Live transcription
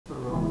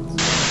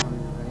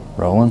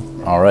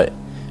Rolling? All right.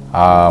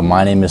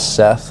 My name is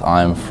Seth.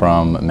 I'm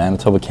from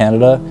Manitoba,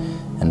 Canada,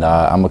 and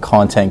I'm a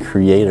content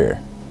creator.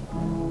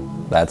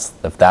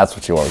 If that's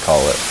what you want to call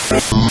it.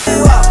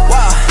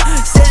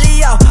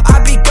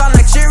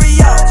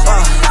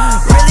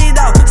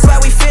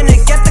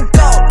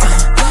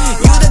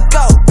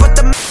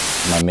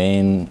 My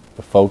main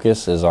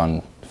focus is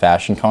on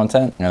fashion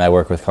content, and I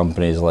work with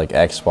companies like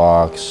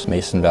Xbox,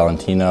 Mason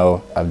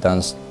Valentino. I've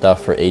done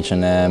stuff for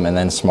H&M and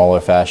then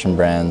smaller fashion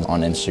brands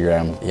on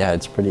Instagram. Yeah,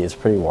 it's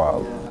pretty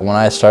wild. When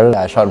I started,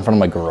 I shot in front of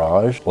my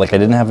garage. Like, I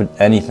didn't have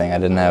anything. I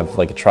didn't have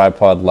like a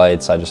tripod,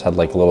 lights. I just had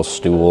like a little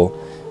stool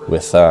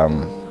with a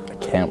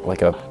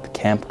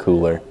camp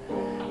cooler,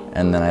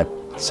 and then I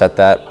set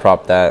that,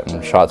 propped that,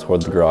 and shot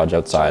toward the garage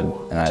outside,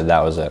 and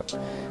that was it.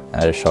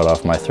 I just showed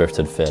off my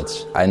thrifted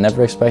fits. I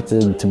never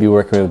expected to be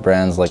working with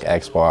brands like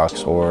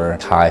Xbox or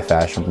high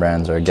fashion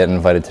brands or get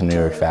invited to New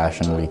York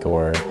Fashion Week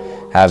or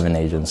have an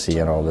agency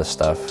and all this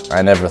stuff.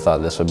 I never thought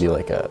this would be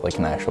like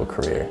an actual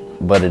career.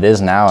 But it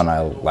is now, and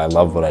I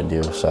love what I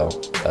do, so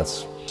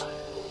that's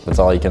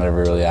all you can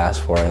ever really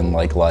ask for in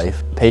like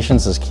life.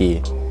 Patience is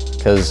key,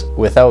 because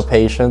without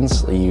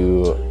patience,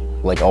 you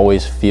like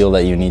always feel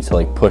that you need to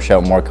like push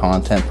out more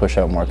content, push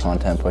out more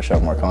content, push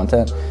out more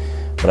content.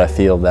 But I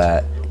feel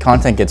that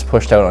content gets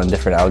pushed out on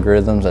different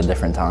algorithms at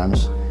different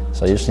times,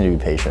 so you just need to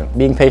be patient.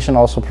 Being patient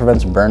also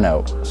prevents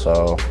burnout.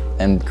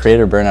 And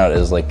creator burnout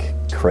is like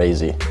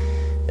crazy.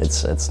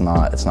 It's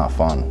not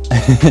fun.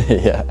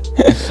 Yeah.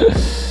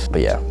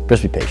 But yeah,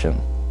 just be patient.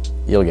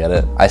 You'll get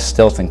it. I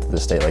still think to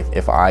this day, like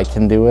if I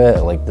can do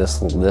it, like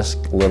this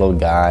little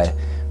guy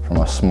from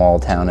a small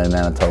town in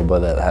Manitoba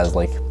that has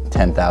like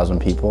 10,000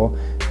 people,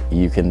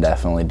 you can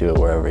definitely do it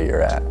wherever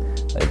you're at.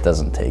 It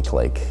doesn't take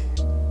like.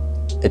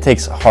 It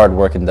takes hard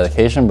work and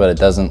dedication, but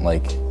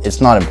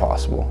it's not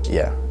impossible.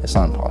 Yeah, it's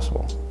not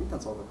impossible. I think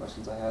that's all the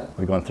questions I had.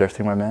 We going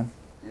thrifting, my man?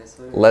 Yes,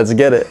 sir. Let's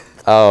get it.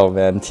 Oh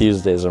man,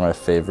 Tuesdays are my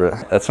favorite.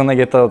 That's when they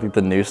get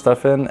the new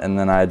stuff in, and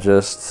then I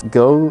just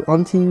go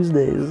on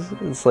Tuesdays.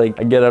 It's like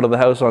I get out of the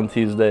house on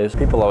Tuesdays.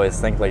 People always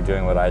think like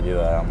doing what I do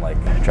that I'm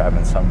like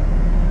driving some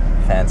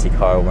fancy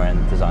car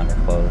wearing designer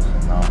clothes.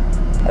 No,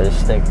 I just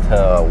stick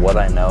to what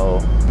I know,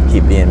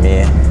 keep being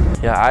me.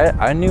 Yeah,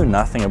 I knew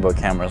nothing about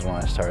cameras when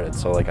I started,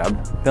 so like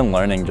I've been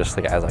learning just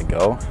like as I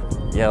go.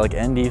 Yeah, like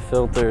ND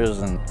filters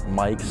and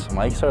mics.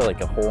 Mics are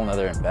like a whole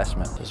nother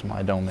investment. This is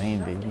my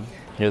domain, baby.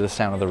 Hear the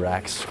sound of the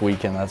racks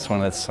squeaking, that's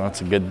when it's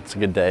a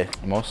good day.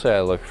 Mostly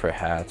I look for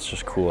hats,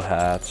 just cool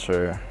hats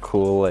or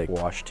cool like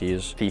wash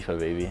tees. FIFA,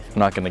 baby. I'm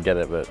not gonna get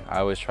it, but I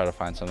always try to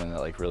find something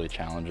that like really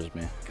challenges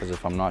me, because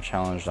if I'm not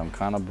challenged, I'm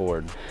kind of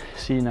bored.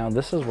 See, now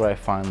this is where I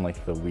find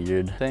like the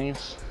weird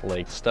things,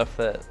 like stuff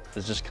that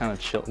is just kind of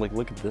chill. Like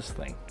look at this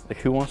thing. Like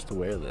who wants to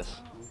wear this?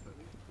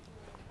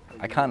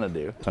 I kind of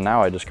do. So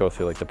now I just go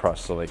through like the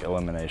process of like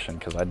elimination,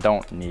 because I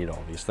don't need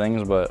all these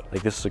things, but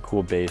like this is a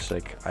cool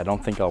basic. I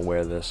don't think I'll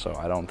wear this, so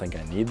I don't think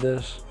I need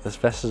this. This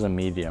vest is a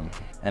medium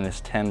and it's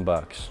 10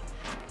 bucks.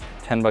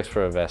 10 bucks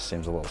for a vest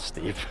seems a little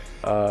steep.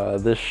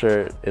 This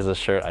shirt is a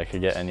shirt I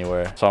could get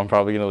anywhere, so I'm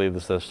probably gonna leave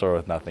this store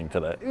with nothing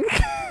today.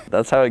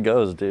 That's how it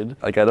goes, dude.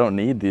 Like I don't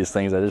need these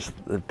things. I just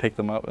pick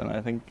them up and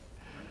I think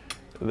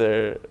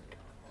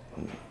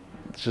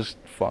it's just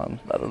fun.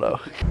 I don't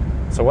know.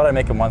 So what I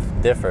make a month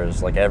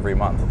differs like every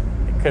month.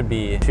 It could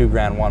be $2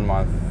 grand one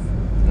month.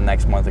 The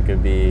next month it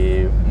could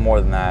be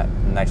more than that.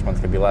 The next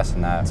month could be less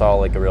than that. It's all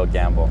like a real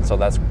gamble. So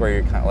that's where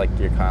your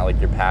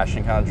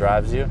passion kind of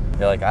drives you.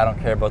 You're like, I don't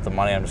care about the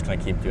money. I'm just gonna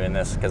keep doing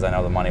this because I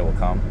know the money will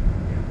come.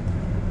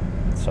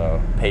 So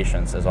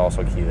patience is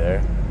also key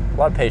there. A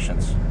lot of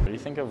patience. What do you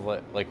think of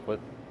like what?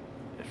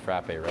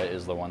 Frappe, right,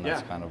 is the one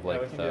that's kind of like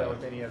we can do that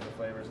with any of the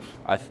flavors.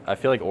 I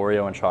feel like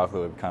Oreo and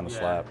chocolate would kind of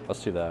slap.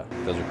 Let's do that.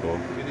 Those are cool.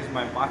 Dude, these are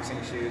my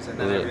boxing shoes, and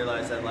then I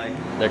realized that like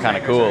they're kind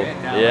of cool.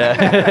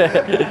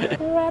 Yeah.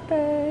 Frappe.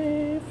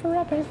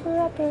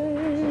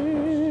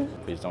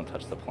 Please don't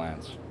touch the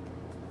plants.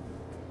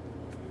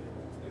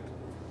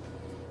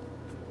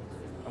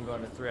 I'm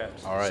going to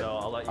thrift. All right. So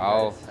I'll let you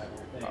guys have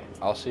your thing.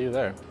 I'll see you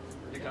there.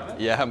 You coming?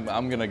 Yeah,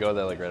 I'm gonna go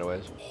there like right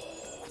away.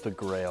 The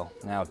grail.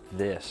 Now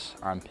this,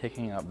 I'm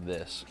picking up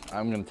this.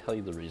 I'm gonna tell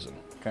you the reason,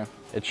 okay?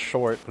 It's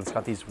short, but it's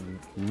got these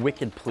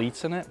wicked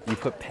pleats in it. You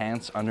put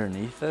pants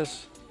underneath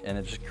this, and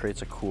it just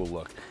creates a cool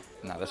look.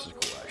 Now this is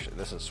cool, actually.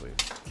 This is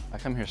sweet. I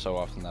come here so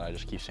often that I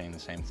just keep saying the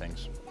same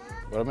things.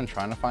 What I've been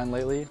trying to find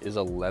lately is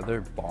a leather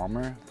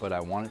bomber, but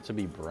I want it to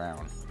be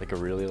brown. Like a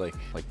really like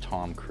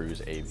Tom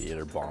Cruise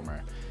aviator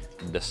bomber.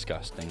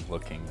 Disgusting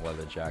looking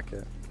leather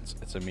jacket.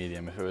 It's a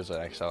medium. If it was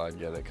an XL, I'd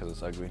get it because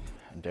it's ugly.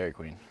 Dairy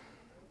Queen.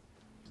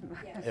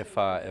 If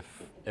I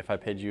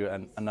paid you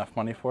enough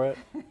money for it?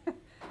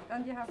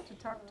 Then you have to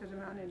talk to the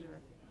manager.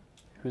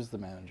 Who's the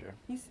manager?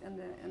 He's in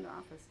the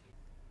office.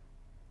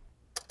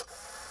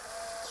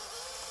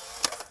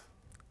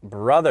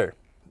 Brother.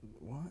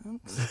 What?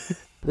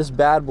 This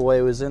bad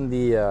boy was in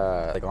the,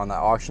 like on the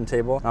auction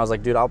table. And I was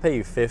like, dude, I'll pay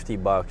you 50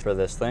 bucks for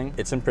this thing.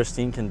 It's in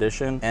pristine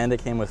condition and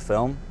it came with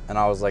film. And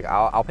I was like,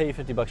 I'll pay you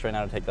 50 bucks right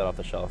now to take that off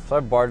the shelf. So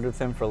I bartered with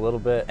him for a little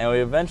bit and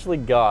we eventually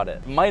got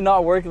it. Might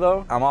not work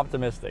though. I'm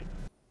optimistic.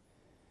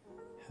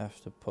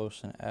 Have to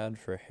post an ad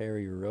for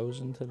Harry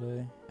Rosen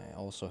today. I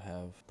also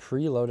have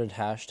preloaded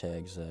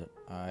hashtags that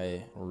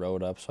I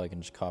wrote up so I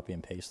can just copy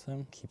and paste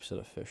them. Keeps it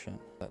efficient.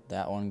 Let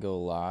that one go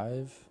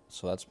live.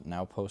 So that's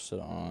now posted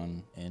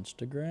on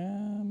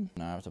Instagram.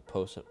 Now I have to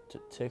post it to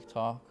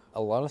TikTok.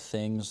 A lot of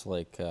things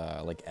like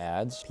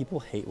ads. People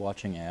hate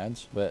watching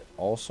ads, but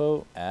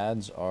also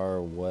ads are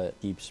what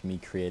keeps me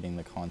creating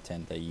the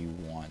content that you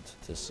want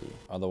to see.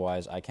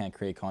 Otherwise, I can't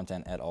create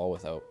content at all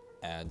without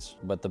ads.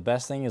 But the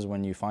best thing is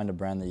when you find a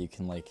brand that you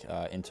can like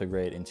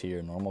integrate into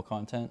your normal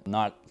content,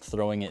 not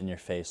throwing it in your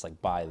face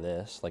like buy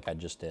this like I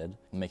just did,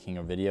 making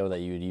a video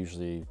that you would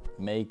usually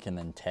make and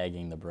then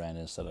tagging the brand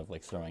instead of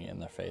like throwing it in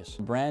their face.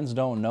 Brands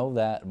don't know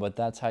that, but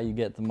that's how you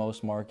get the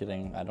most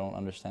marketing. I don't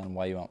understand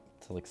why you want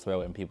to like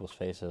throw it in people's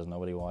faces.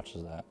 Nobody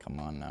watches that. Come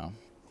on now.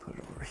 Put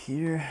it over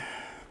here.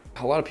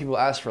 A lot of people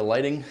ask for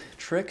lighting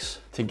tricks.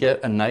 To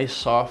get a nice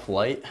soft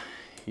light,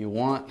 you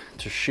want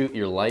to shoot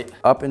your light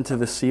up into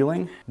the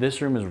ceiling.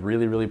 This room is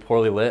really, really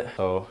poorly lit,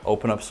 so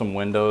open up some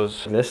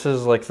windows. This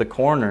is like the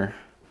corner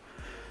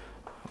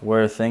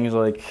where things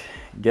like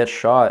get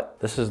shot.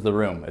 This is the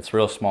room, it's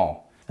real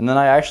small. And then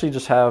I actually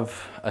just have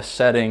a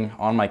setting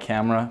on my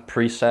camera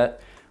preset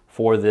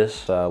for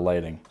this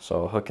lighting.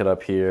 So I'll hook it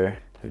up here.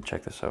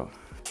 Check this out.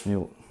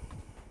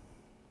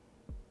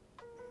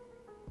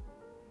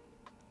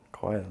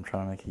 Quiet, I'm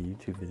trying to make a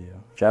YouTube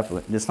video.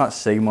 It's not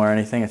Sigma or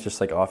anything, it's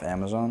just like off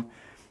Amazon.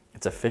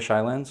 It's a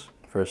fisheye lens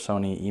for a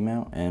Sony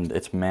E-mount, and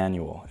it's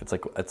manual. It's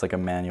like a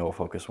manual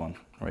focus one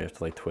where you have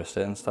to like twist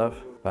it and stuff.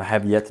 But I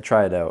have yet to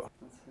try it out.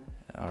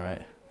 All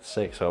right,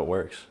 sick, so it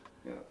works.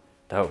 Yeah.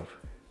 Dope.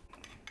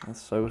 That's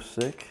so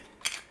sick.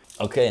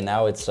 Okay,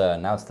 now it's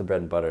the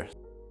bread and butter.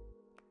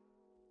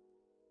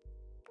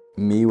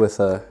 Me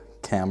with a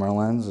camera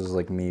lens is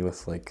like me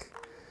with like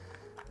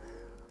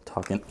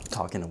talking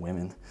to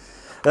women.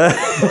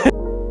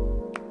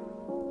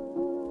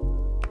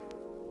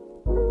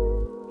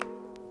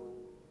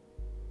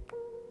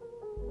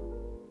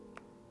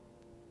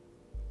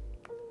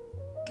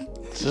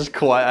 It's just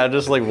quiet. I'm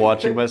just like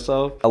watching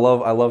myself. I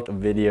loved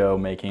video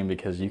making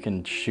because you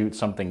can shoot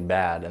something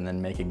bad and then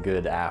make it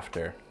good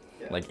after.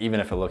 Yeah. Like even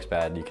if it looks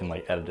bad, you can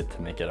like edit it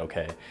to make it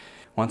okay.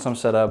 Once I'm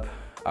set up,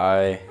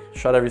 I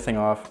shut everything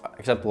off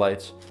except the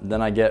lights.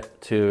 Then I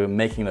get to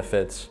making the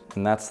fits,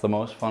 and that's the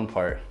most fun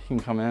part. You can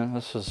come in.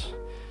 This is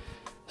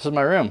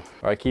my room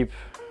where I keep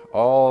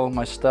all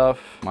my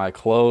stuff, my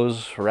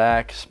clothes,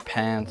 racks,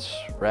 pants,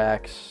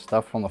 racks,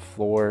 stuff on the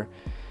floor,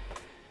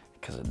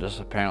 because it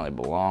just apparently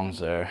belongs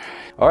there.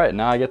 All right,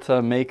 now I get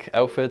to make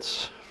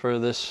outfits for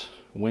this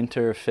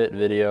winter fit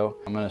video.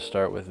 I'm gonna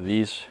start with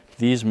these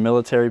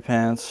military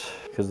pants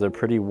because they're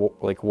pretty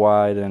like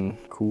wide and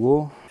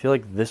cool. I feel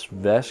like this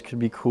vest could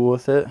be cool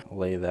with it.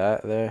 Lay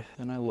that there.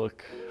 Then I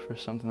look for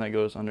something that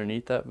goes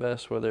underneath that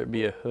vest, whether it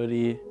be a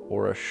hoodie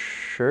or a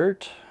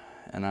shirt.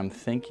 And I'm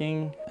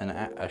thinking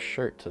a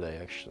shirt today,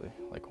 actually,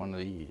 like one of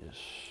these.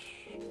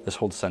 This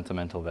holds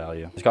sentimental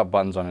value. It's got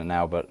buttons on it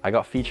now, but I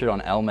got featured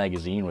on Elle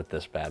magazine with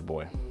this bad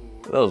boy.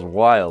 That was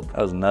wild. That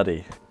was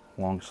nutty.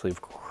 Long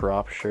sleeve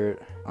crop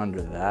shirt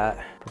under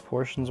that.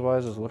 Proportions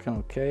wise is looking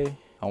okay.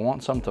 I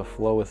want something to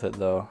flow with it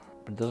though,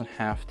 but it doesn't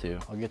have to.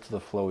 I'll get to the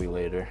flowy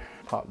later.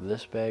 Pop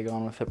this bag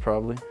on with it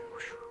probably.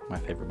 My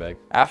favorite bag.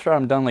 After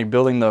I'm done like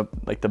building the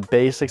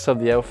basics of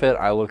the outfit,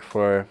 I look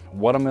for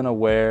what I'm gonna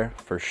wear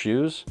for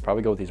shoes.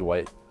 Probably go with these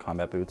white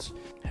combat boots.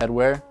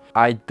 Headwear.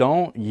 I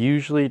don't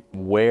usually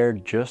wear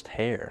just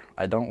hair.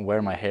 I don't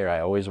wear my hair. I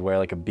always wear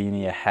like a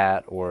beanie, a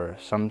hat, or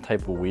some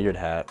type of weird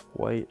hat.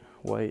 White.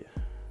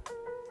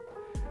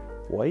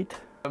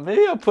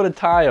 Maybe I'll put a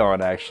tie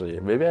on actually.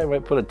 Maybe I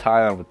might put a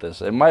tie on with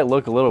this. It might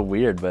look a little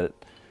weird, but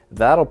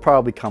that'll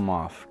probably come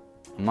off.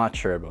 I'm not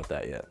sure about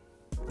that yet.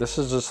 This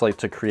is just like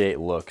to create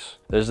looks.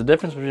 There's a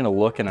difference between a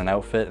look and an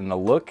outfit, and a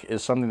look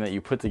is something that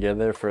you put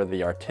together for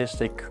the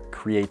artistic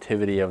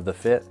creativity of the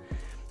fit.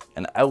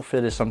 An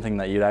outfit is something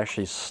that you'd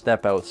actually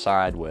step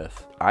outside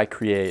with. I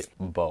create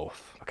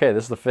both. Okay,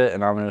 this is the fit,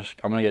 and I'm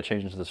gonna get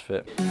changed into this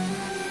fit.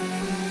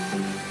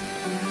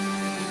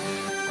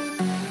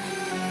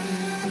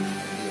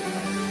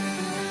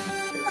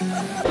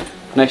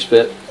 Next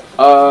fit.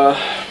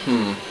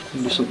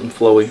 Do something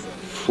flowy.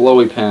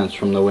 Flowy pants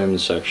from the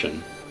women's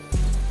section.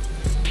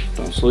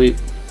 Don't sleep.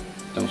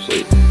 Don't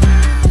sleep.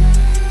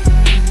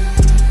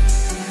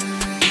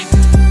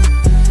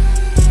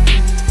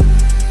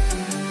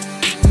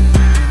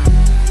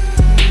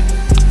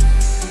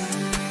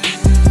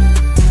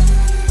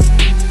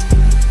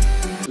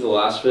 The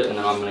last bit, and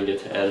then I'm gonna get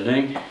to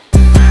editing.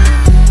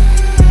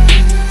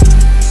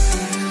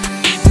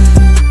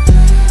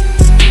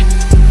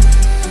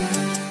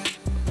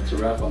 That's a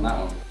wrap on that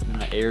one. I'm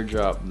gonna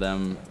airdrop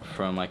them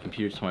from my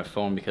computer to my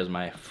phone because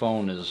my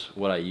phone is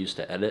what I use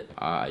to edit.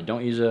 I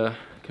don't use a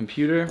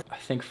computer. I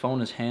think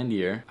phone is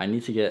handier. I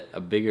need to get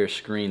a bigger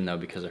screen though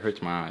because it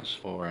hurts my eyes,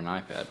 or an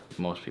iPad.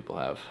 Most people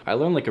have. I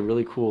learned like a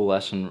really cool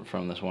lesson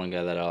from this one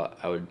guy that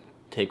I would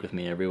take with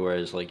me everywhere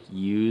is like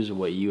use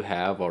what you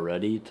have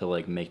already to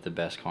like make the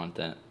best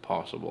content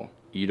possible.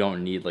 You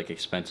don't need like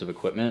expensive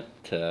equipment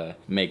to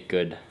make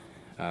good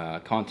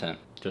content.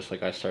 Just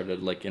like I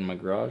started like in my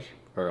garage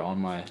or on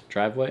my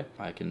driveway.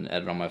 I can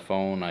edit on my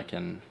phone. I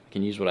can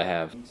use what I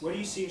have. Where do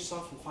you see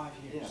yourself in 5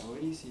 years? Yeah, where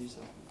do you see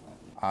yourself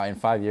in 5 years? In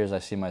 5 years, I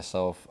see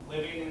myself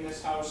Living in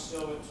this house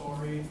still with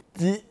Tori?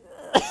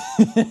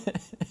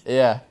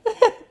 yeah.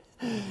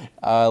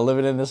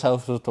 Living in this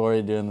house with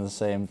Tori, doing the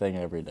same thing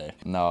every day.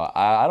 No,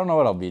 I don't know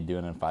what I'll be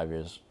doing in 5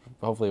 years.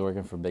 Hopefully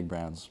working for big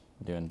brands,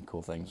 doing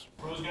cool things.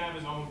 Bro's gonna have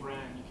his own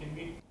brand. You kidding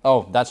me?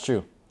 Oh, that's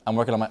true. I'm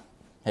working on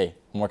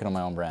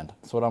my own brand.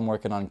 That's what I'm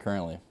working on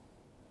currently.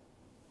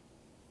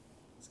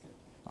 That's good.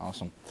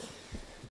 Awesome.